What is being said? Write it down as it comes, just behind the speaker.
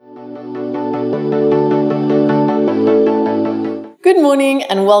Good morning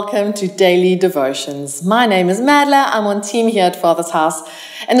and welcome to Daily Devotions. My name is Madla. I'm on team here at Father's House,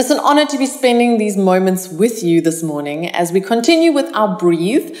 and it's an honor to be spending these moments with you this morning as we continue with our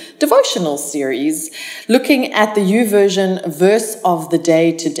Breathe devotional series, looking at the YouVersion verse of the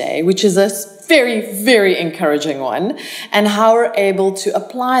day today, which is a very, very encouraging one, and how we're able to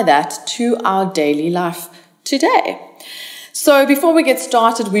apply that to our daily life today. So before we get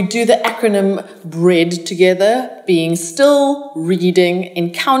started, we do the acronym BREAD together, being still, reading,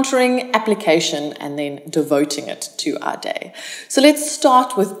 encountering, application, and then devoting it to our day. So let's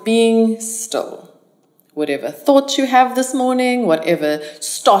start with being still. Whatever thoughts you have this morning, whatever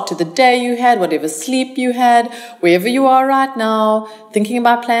start to the day you had, whatever sleep you had, wherever you are right now, thinking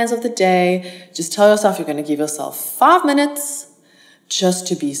about plans of the day, just tell yourself you're going to give yourself 5 minutes just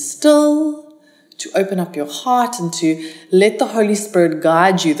to be still, to open up your heart and to let the Holy Spirit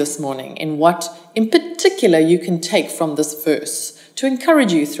guide you this morning in what in particular you can take from this verse to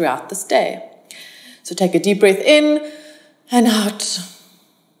encourage you throughout this day. So take a deep breath in and out.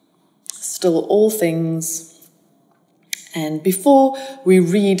 Still all things. And before we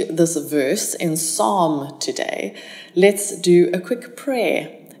read this verse in Psalm today, let's do a quick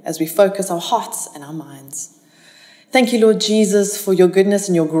prayer as we focus our hearts and our minds. Thank you, Lord Jesus, for your goodness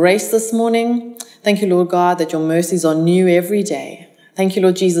and your grace this morning. Thank you, Lord God, that your mercies are new every day. Thank you,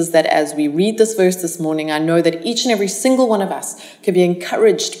 Lord Jesus, that as we read this verse this morning, I know that each and every single one of us can be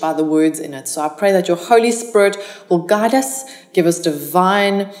encouraged by the words in it. So I pray that your Holy Spirit will guide us, give us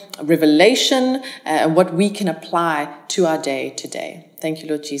divine revelation, and what we can apply to our day today. Thank you,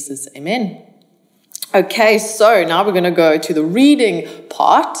 Lord Jesus. Amen. Okay, so now we're going to go to the reading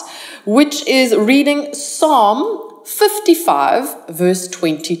part, which is reading Psalm 55, verse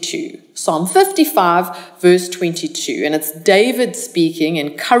 22. Psalm 55, verse 22. And it's David speaking,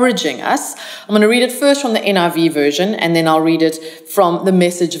 encouraging us. I'm going to read it first from the NIV version, and then I'll read it from the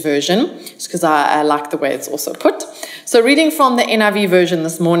Message version, just because I like the way it's also put. So reading from the NIV version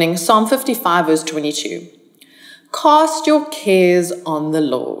this morning, Psalm 55, verse 22. Cast your cares on the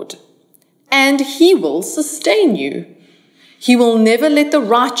Lord, and he will sustain you. He will never let the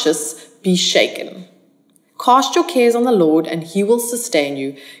righteous be shaken. Cast your cares on the Lord, and he will sustain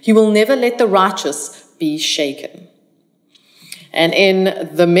you. He will never let the righteous be shaken. And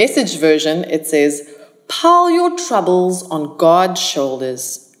in the Message version, it says, pile your troubles on God's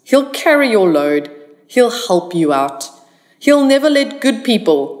shoulders. He'll carry your load. He'll help you out. He'll never let good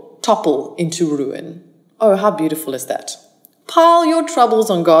people topple into ruin. Oh, how beautiful is that? Pile your troubles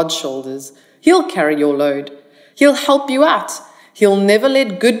on God's shoulders. He'll carry your load. He'll help you out. He'll never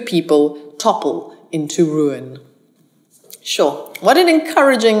let good people topple into ruin. Sure, what an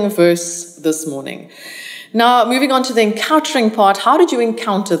encouraging verse this morning. Now, moving on to the encountering part, how did you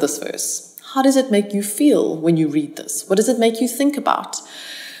encounter this verse? How does it make you feel when you read this? What does it make you think about?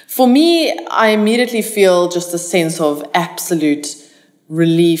 For me, I immediately feel just a sense of absolute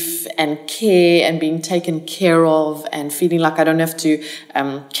relief and care and being taken care of and feeling like I don't have to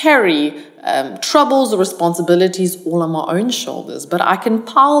carry troubles or responsibilities all on my own shoulders, but I can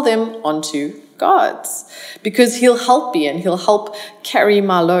pile them onto God's, because he'll help me and he'll help carry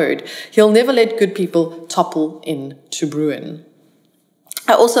my load. He'll never let good people topple into ruin.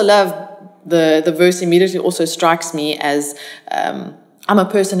 I also love the verse immediately also strikes me as I'm a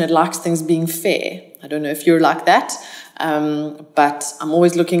person that likes things being fair. I don't know if you're like that, but I'm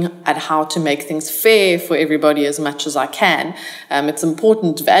always looking at how to make things fair for everybody as much as I can. It's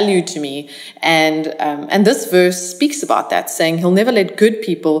important value to me, and this verse speaks about that, saying he'll never let good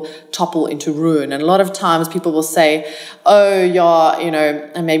people topple into ruin. And a lot of times people will say, oh, yeah,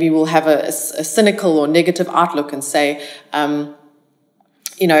 and maybe we'll have a cynical or negative outlook and say,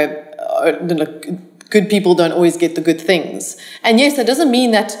 good people don't always get the good things. And yes, that doesn't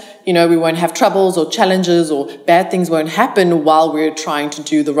mean that, we won't have troubles or challenges or bad things won't happen while we're trying to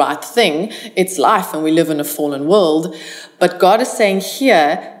do the right thing. It's life and we live in a fallen world. But God is saying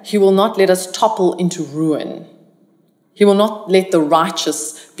here, he will not let us topple into ruin. He will not let the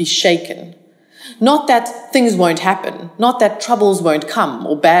righteous be shaken. Not that things won't happen, not that troubles won't come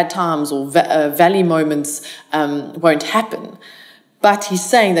or bad times or valley moments won't happen. But he's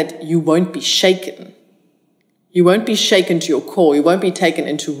saying that you won't be shaken. You won't be shaken to your core. You won't be taken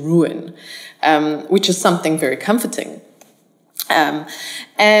into ruin, which is something very comforting.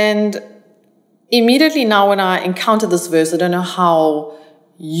 And immediately now when I encounter this verse, I don't know how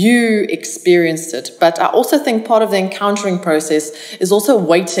you experienced it, but I also think part of the encountering process is also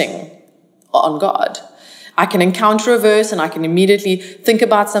waiting on God. I can encounter a verse and I can immediately think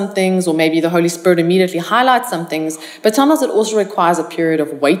about some things, or maybe the Holy Spirit immediately highlights some things, but sometimes it also requires a period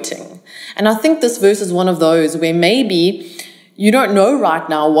of waiting. And I think this verse is one of those where maybe You don't know right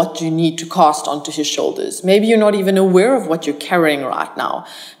now what you need to cast onto his shoulders. Maybe you're not even aware of what you're carrying right now.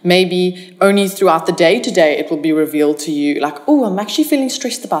 Maybe only throughout the day today it will be revealed to you like, oh, I'm actually feeling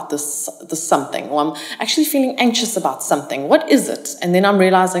stressed about this something, or I'm actually feeling anxious about something. What is it? And then I'm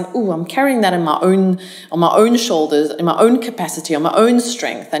realizing, oh, I'm carrying that on my own shoulders, in my own capacity, on my own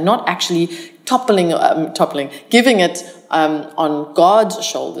strength, and not actually giving it on God's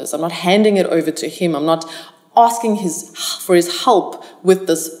shoulders. I'm not handing it over to him. I'm not asking for his help with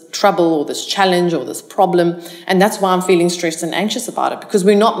this trouble or this challenge or this problem. And that's why I'm feeling stressed and anxious about it, because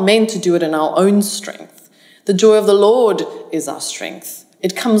we're not meant to do it in our own strength. The joy of the Lord is our strength.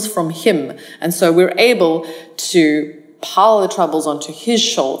 It comes from him. And so we're able to pile the troubles onto his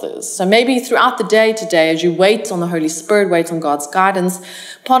shoulders. So maybe throughout the day today, as you wait on the Holy Spirit, wait on God's guidance,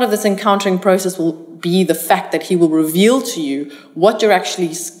 part of this encountering process will be the fact that he will reveal to you what you're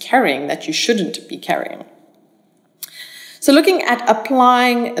actually carrying that you shouldn't be carrying. So looking at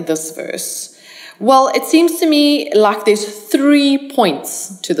applying this verse, well, it seems to me like there's 3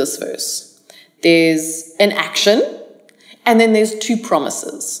 points to this verse. There's an action, and then there's 2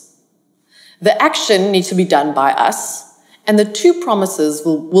 promises. The action needs to be done by us, and the 2 promises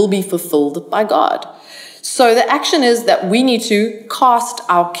will be fulfilled by God. So the action is that we need to cast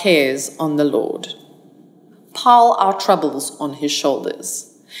our cares on the Lord, pile our troubles on his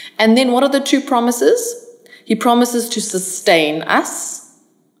shoulders. And then what are the 2 promises? He promises to sustain us,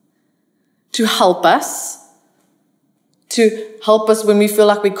 to help us when we feel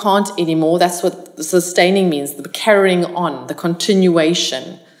like we can't anymore. That's what the sustaining means, the carrying on, the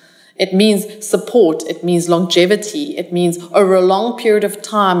continuation. It means support. It means longevity. It means over a long period of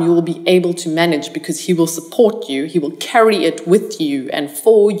time, you will be able to manage because he will support you. He will carry it with you and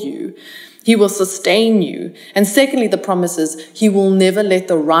for you. He will sustain you. And secondly, the promise is he will never let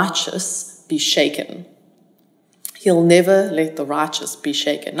the righteous be shaken. He'll never let the righteous be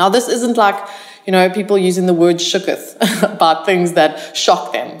shaken. Now, this isn't like, people using the word shooketh about things that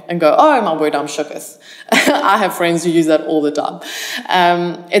shock them and go, oh, my word, I'm shooketh. I have friends who use that all the time.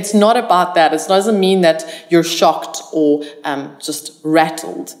 It's not about that. It doesn't mean that you're shocked or just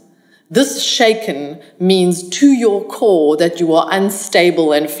rattled. This shaken means to your core that you are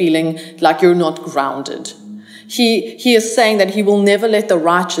unstable and feeling like you're not grounded. He is saying that he will never let the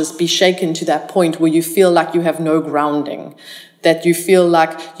righteous be shaken to that point where you feel like you have no grounding, that you feel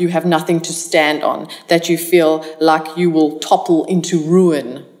like you have nothing to stand on, that you feel like you will topple into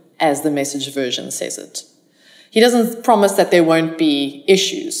ruin, as the Message version says it. He doesn't promise that there won't be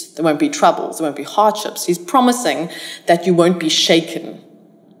issues, there won't be troubles, there won't be hardships. He's promising that you won't be shaken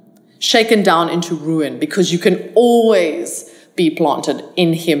down into ruin, because you can always be planted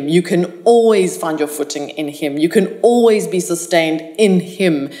in him. You can always find your footing in him. You can always be sustained in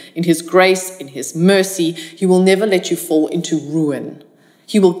him, in his grace, in his mercy. He will never let you fall into ruin.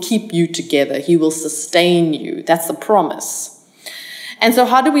 He will keep you together. He will sustain you. That's the promise. And so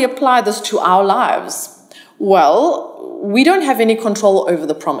how do we apply this to our lives? Well, we don't have any control over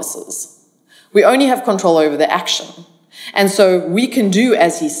the promises. We only have control over the action. And so we can do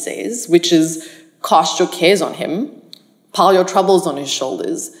as he says, which is cast your cares on him, pile your troubles on his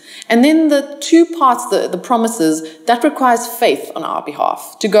shoulders. And then the 2 parts, the promises, that requires faith on our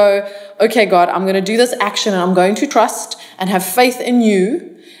behalf. To go, okay, God, I'm going to do this action and I'm going to trust and have faith in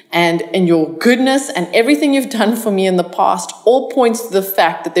you and in your goodness, and everything you've done for me in the past all points to the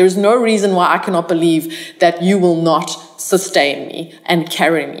fact that there is no reason why I cannot believe that you will not sustain me and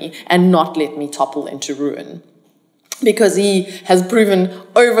carry me and not let me topple into ruin. Because he has proven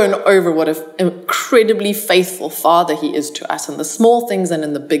over and over what an incredibly faithful Father he is to us in the small things and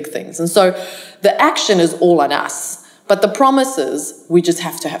in the big things. And so the action is all on us, but the promises we just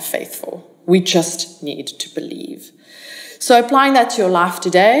have to have faith for. We just need to believe. So applying that to your life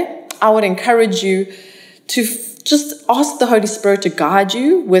today, I would encourage you to just ask the Holy Spirit to guide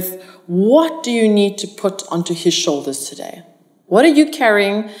you with, what do you need to put onto his shoulders today? What are you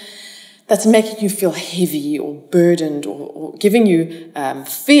carrying that's making you feel heavy or burdened or giving you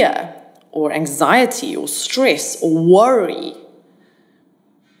fear or anxiety or stress or worry?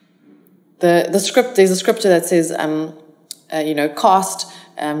 There's a scripture that says, cast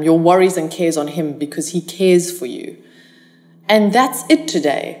your worries and cares on him because he cares for you. And that's it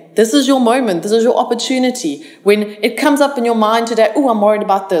today. This is your moment. This is your opportunity. When it comes up in your mind today, oh, I'm worried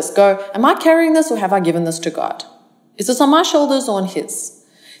about this. Go, am I carrying this or have I given this to God? Is this on my shoulders or on his?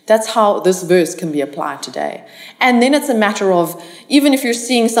 That's how this verse can be applied today. And then it's a matter of, even if you're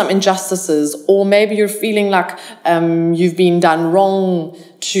seeing some injustices, or maybe you're feeling like you've been done wrong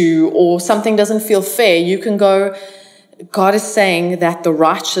to, or something doesn't feel fair, you can go, God is saying that the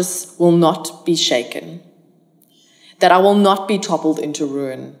righteous will not be shaken. that I will not be toppled into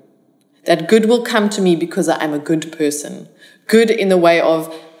ruin, that good will come to me because I am a good person, good in the way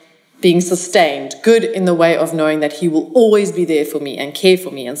of being sustained, good in the way of knowing that he will always be there for me and care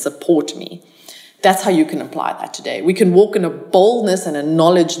for me and support me. That's how you can apply that today. We can walk in a boldness and a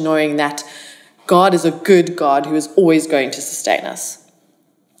knowledge knowing that God is a good God who is always going to sustain us.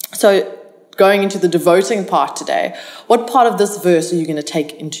 So going into the devoting part today, what part of this verse are you going to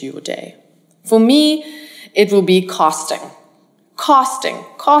take into your day? For me, it will be casting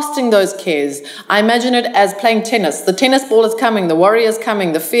those cares. I imagine it as playing tennis. The tennis ball is coming, the worry is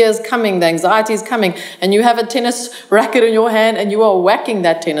coming, the fear is coming, the anxiety is coming, and you have a tennis racket in your hand and you are whacking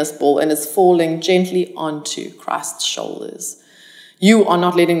that tennis ball and it's falling gently onto Christ's shoulders. You are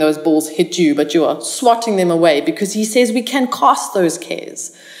not letting those balls hit you, but you are swatting them away because he says we can cast those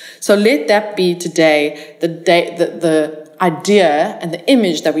cares. So let that be today the idea and the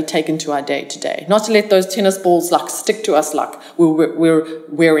image that we take into our day today. Not to let those tennis balls stick to us like we're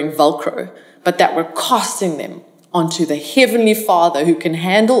wearing Velcro, but that we're casting them onto the Heavenly Father who can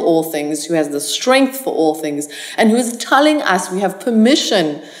handle all things, who has the strength for all things, and who is telling us we have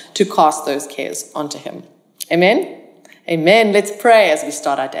permission to cast those cares onto him. Amen? Amen. Let's pray as we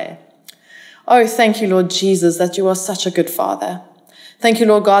start our day. Oh, thank you, Lord Jesus, that you are such a good Father. Thank you,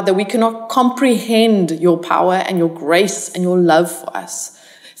 Lord God, that we cannot comprehend your power and your grace and your love for us.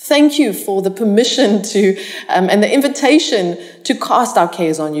 Thank you for the permission to and the invitation to cast our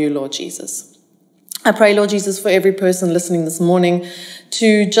cares on you, Lord Jesus. I pray, Lord Jesus, for every person listening this morning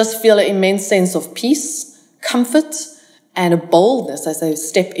to just feel an immense sense of peace, comfort, and a boldness as they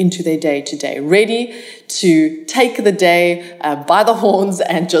step into their day today, ready to take the day by the horns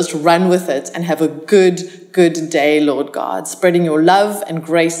and just run with it and have a good day, Lord God, spreading your love and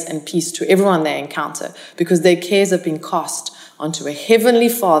grace and peace to everyone they encounter because their cares have been cast onto a Heavenly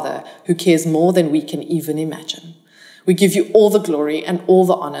Father who cares more than we can even imagine. We give you all the glory and all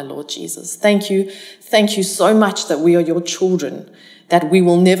the honor, Lord Jesus. Thank you. Thank you so much that we are your children, that we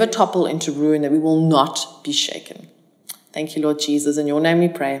will never topple into ruin, that we will not be shaken. Thank you, Lord Jesus. In your name we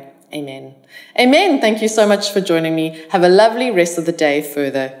pray. Amen. Amen. Thank you so much for joining me. Have a lovely rest of the day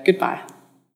further. Goodbye.